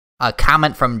A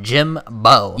comment from Jim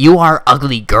Bo. You are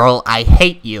ugly, girl. I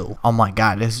hate you. Oh my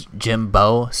god, is Jim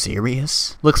Bo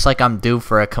serious? Looks like I'm due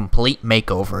for a complete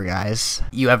makeover, guys.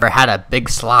 You ever had a big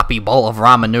sloppy bowl of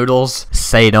ramen noodles?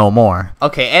 Say no more.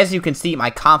 Okay, as you can see, my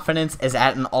confidence is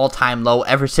at an all-time low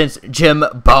ever since Jim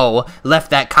Bo left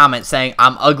that comment saying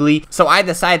I'm ugly. So I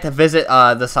decided to visit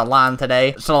the salon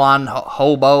today. Salon,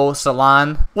 hobo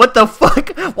salon. What the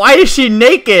fuck? Why is she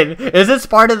naked? Is this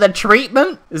part of the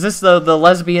treatment? Is this the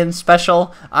lesbian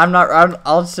special?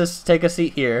 I'll just take a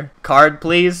seat here. Card,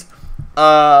 please.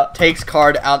 Takes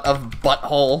card out of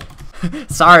butthole.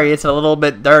 Sorry, it's a little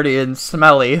bit dirty and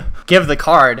smelly. Give the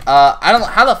card. I don't know.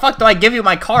 How the fuck do I give you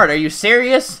my card? Are you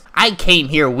serious? I came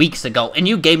here weeks ago and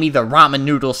you gave me the ramen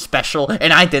noodle special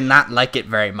and I did not like it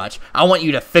very much. I want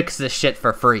you to fix this shit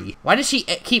for free. Why does she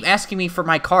keep asking me for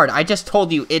my card? I just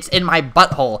told you it's in my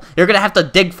butthole. You're gonna have to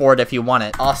dig for it if you want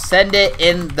it. I'll send it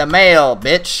in the mail,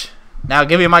 bitch. Now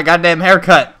give me my goddamn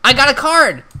haircut. I got a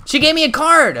card. She gave me a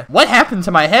card. What happened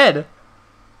to my head?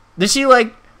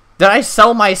 Did I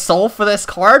sell my soul for this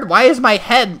card? Why is my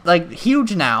head, like,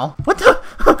 huge now? What the?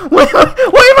 Why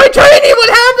am I tiny? What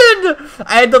happened?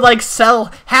 I had to,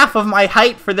 sell half of my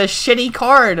height for this shitty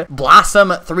card.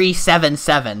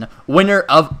 Blossom377, winner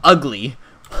of Ugly.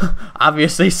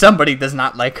 Obviously, somebody does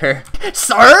not like her.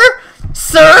 Sir?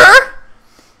 Sir?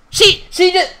 She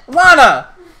just, Lana!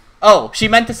 Oh, she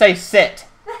meant to say sit.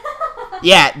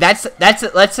 Yeah, that's a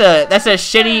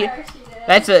shitty,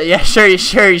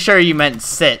 yeah, sure you meant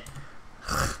sit.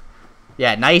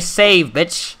 Yeah, nice save,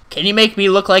 bitch. Can you make me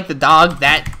look like the dog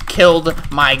that killed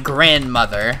my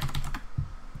grandmother?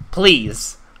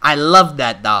 Please. I love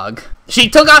that dog. She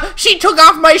took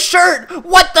off my shirt!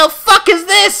 What the fuck is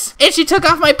this? And she took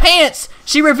off my pants!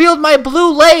 She revealed my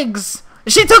blue legs!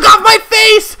 She took off my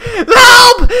face!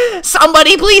 Help!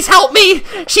 Somebody please help me!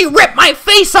 She ripped my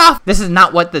face off! This is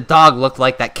not what the dog looked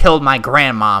like that killed my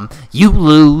grandmom. You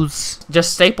lose.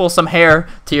 Just staple some hair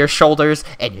to your shoulders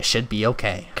and you should be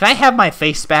okay. Can I have my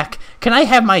face back? Can I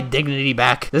have my dignity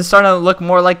back? This is starting to look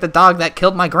more like the dog that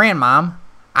killed my grandmom.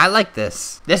 I like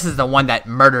this. This is the one that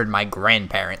murdered my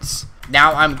grandparents.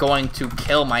 Now I'm going to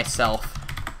kill myself.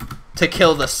 To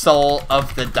kill the soul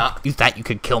of the dog. You thought you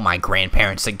could kill my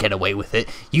grandparents and get away with it?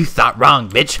 You thought wrong,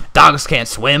 bitch. Dogs can't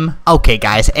swim. Okay,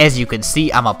 guys, as you can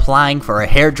see, I'm applying for a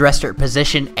hairdresser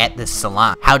position at this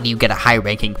salon. How do you get a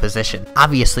high-ranking position?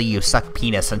 Obviously, you suck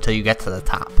penis until you get to the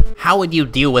top. How would you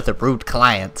deal with a rude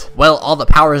client? Well, all the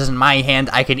power is in my hand.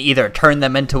 I can either turn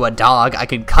them into a dog, I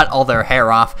can cut all their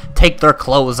hair off, take their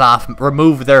clothes off,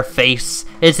 remove their face.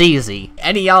 It's easy.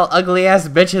 Any y'all ugly-ass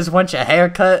bitches want your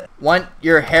haircut? Want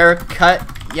your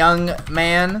haircut, young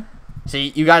man?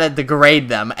 See, you gotta degrade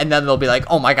them, and then they'll be like,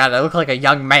 oh my god, I look like a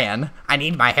young man. I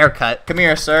need my haircut. Come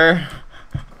here, sir.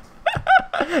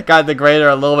 Gotta degrade her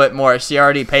a little bit more. She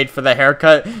already paid for the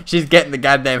haircut. She's getting the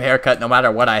goddamn haircut no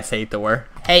matter what I say to her.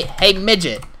 Hey,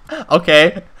 midget.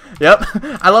 Okay. Yep.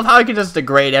 I love how I can just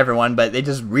degrade everyone, but they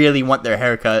just really want their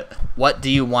haircut. What do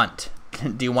you want?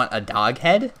 Do you want a dog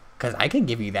head? Because I can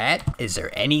give you that. Is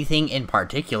there anything in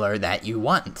particular that you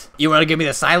want? You want to give me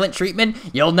the silent treatment?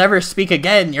 You'll never speak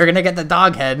again. You're going to get the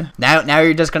dog head. Now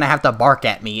you're just going to have to bark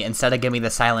at me instead of give me the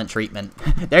silent treatment.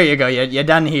 There you go. You're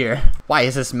done here. Why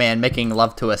is this man making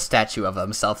love to a statue of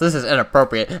himself? This is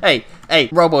inappropriate. Hey,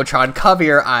 Robotron, cover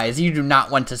your eyes. You do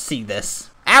not want to see this.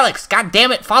 Alex, god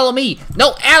damn it, follow me.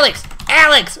 No, Alex,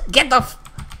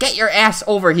 get your ass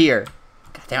over here.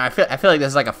 Damn, I feel like this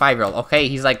is like a 5-year-old. Okay,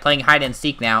 he's like playing hide and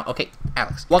seek now. Okay,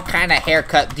 Alex, what kind of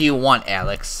haircut do you want,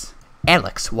 Alex?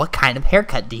 Alex, what kind of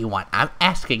haircut do you want? I'm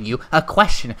asking you a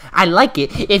question. I like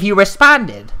it if you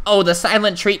responded. Oh, the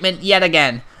silent treatment yet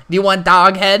again. Do you want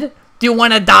dog head? Do you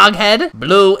want a dog head?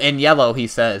 Blue and yellow, he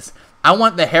says. I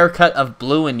want the haircut of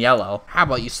blue and yellow. How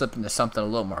about you slip into something a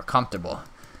little more comfortable?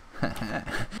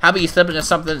 How about you slip into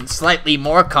something slightly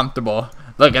more comfortable?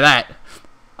 Look at that.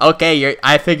 Okay,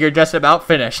 I think you're just about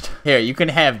finished. Here, you can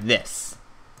have this.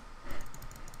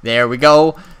 There we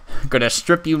go. Gonna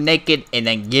strip you naked and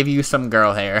then give you some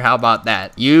girl hair. How about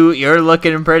that? You're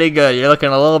looking pretty good. You're looking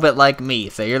a little bit like me,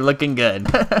 so you're looking good.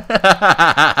 Look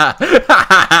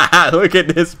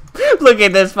at this. Look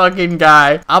at this fucking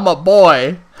guy. I'm a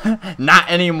boy. Not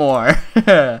anymore.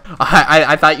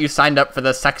 I thought you signed up for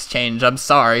the sex change. I'm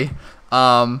sorry.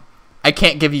 I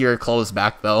can't give you your clothes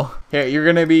back, though. Here, you're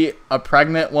gonna be a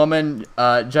pregnant woman,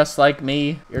 just like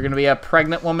me. You're gonna be a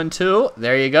pregnant woman, too.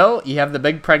 There you go. You have the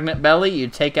big pregnant belly. You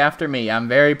take after me. I'm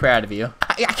very proud of you.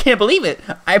 I can't believe it.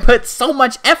 I put so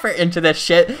much effort into this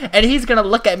shit, and he's gonna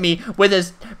look at me with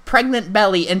his pregnant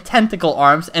belly and tentacle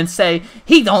arms and say,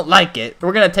 he don't like it.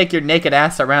 We're gonna take your naked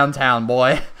ass around town,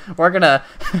 boy. We're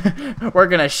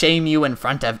gonna shame you in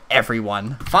front of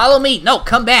everyone. Follow me. No,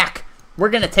 come back. We're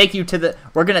gonna take you to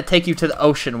the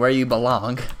ocean where you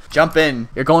belong. Jump in.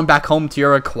 You're going back home to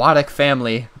your aquatic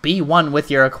family. Be one with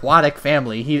your aquatic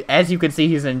family. As you can see,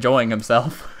 he's enjoying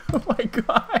himself. Oh my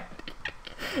god.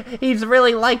 He's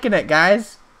really liking it,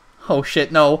 guys. Oh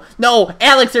shit, no. No,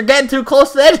 Alex, you're getting too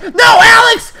close to the edge. No,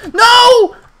 Alex!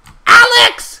 No!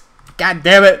 Alex! God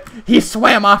damn it. He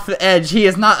swam off the edge. He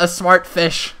is not a smart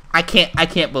fish. I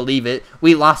can't believe it.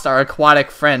 We lost our aquatic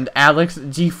friend, Alex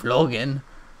G. Flogan.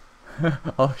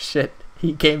 Oh shit,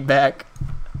 he came back.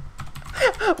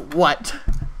 What?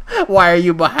 Why are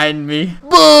you behind me?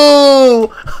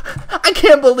 Boo! I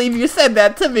can't believe you said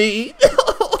that to me.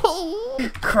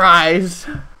 Cries.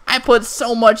 I put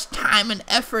so much time and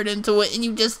effort into it and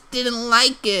you just didn't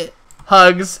like it.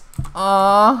 Hugs.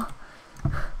 Aww.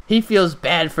 He feels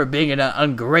bad for being an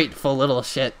ungrateful little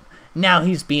shit. Now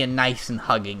he's being nice and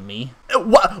hugging me.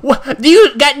 What? Do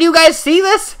you guys see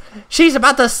this? She's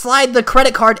about to slide the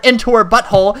credit card into her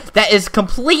butthole that is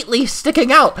completely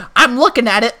sticking out. I'm looking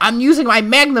at it. I'm using my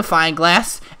magnifying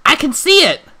glass. I can see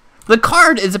it. The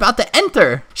card is about to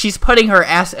enter. She's putting her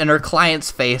ass in her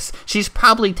client's face. She's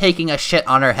probably taking a shit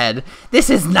on her head. This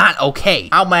is not okay.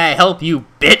 How may I help you,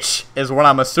 bitch? Is what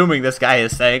I'm assuming this guy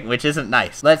is saying, which isn't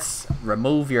nice. Let's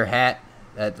remove your hat.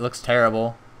 That looks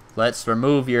terrible. Let's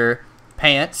remove your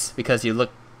pants because you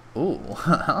look. Ooh.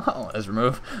 Let's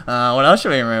remove. What else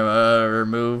should we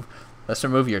remove? Let's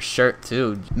remove your shirt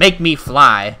too. Make me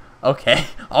fly. Okay.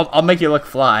 I'll make you look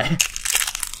fly.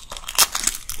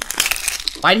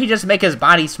 Why did he just make his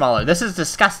body smaller? This is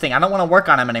disgusting. I don't want to work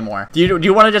on him anymore. Do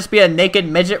you want to just be a naked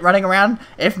midget running around?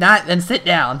 If not, then sit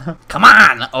down. Come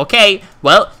on. Okay.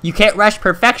 Well, you can't rush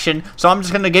perfection, so I'm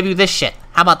just going to give you this shit.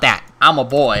 How about that? I'm a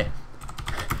boy.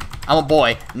 I'm a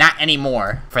boy, not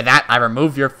anymore. For that, I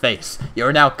remove your face.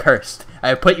 You're now cursed. I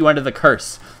have put you under the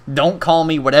curse. Don't call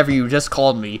me whatever you just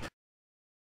called me.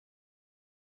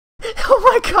 Oh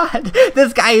my god,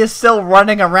 this guy is still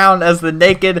running around as the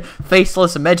naked,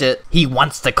 faceless midget. He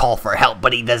wants to call for help,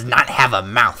 but he does not have a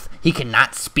mouth. He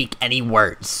cannot speak any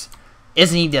words.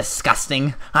 Isn't he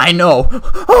disgusting? I know.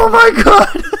 Oh my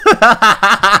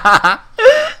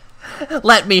god.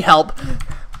 Let me help.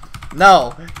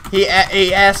 No, he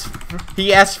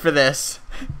asked for this.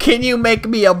 Can you make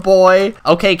me a boy?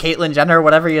 Okay, Caitlyn Jenner,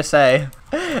 whatever you say.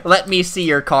 Let me see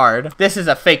your card. This is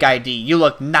a fake ID. You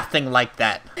look nothing like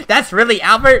that. That's really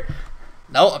Albert?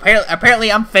 No,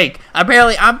 apparently I'm fake.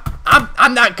 Apparently I'm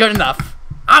not good enough.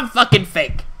 I'm fucking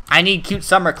fake. I need cute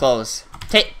summer clothes.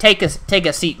 Take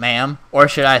a seat, ma'am. Or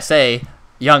should I say,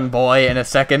 young boy in a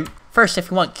second. First,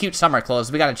 if you want cute summer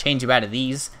clothes, we gotta change you out of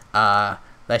these.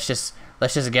 Let's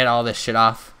just get all this shit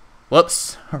off.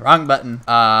 Whoops, wrong button.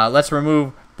 Let's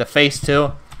remove the face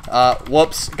too.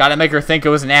 Whoops, gotta make her think it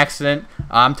was an accident.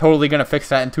 I'm totally gonna fix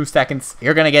that in 2 seconds.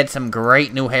 You're gonna get some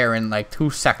great new hair in like 2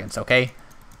 seconds, okay?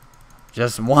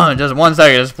 Just one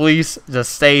second, please.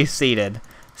 Just stay seated.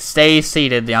 Stay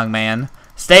seated, young man.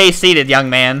 Stay seated, young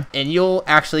man. And you'll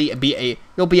actually be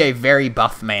a very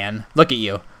buff man. Look at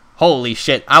you. Holy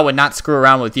shit, I would not screw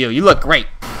around with you. You look great.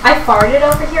 I farted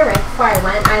over here right before I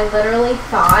went. I literally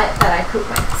thought that I pooped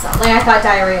myself. Like, I thought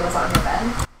diarrhea was on your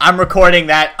bed. I'm recording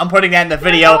that. I'm putting that in the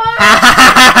video.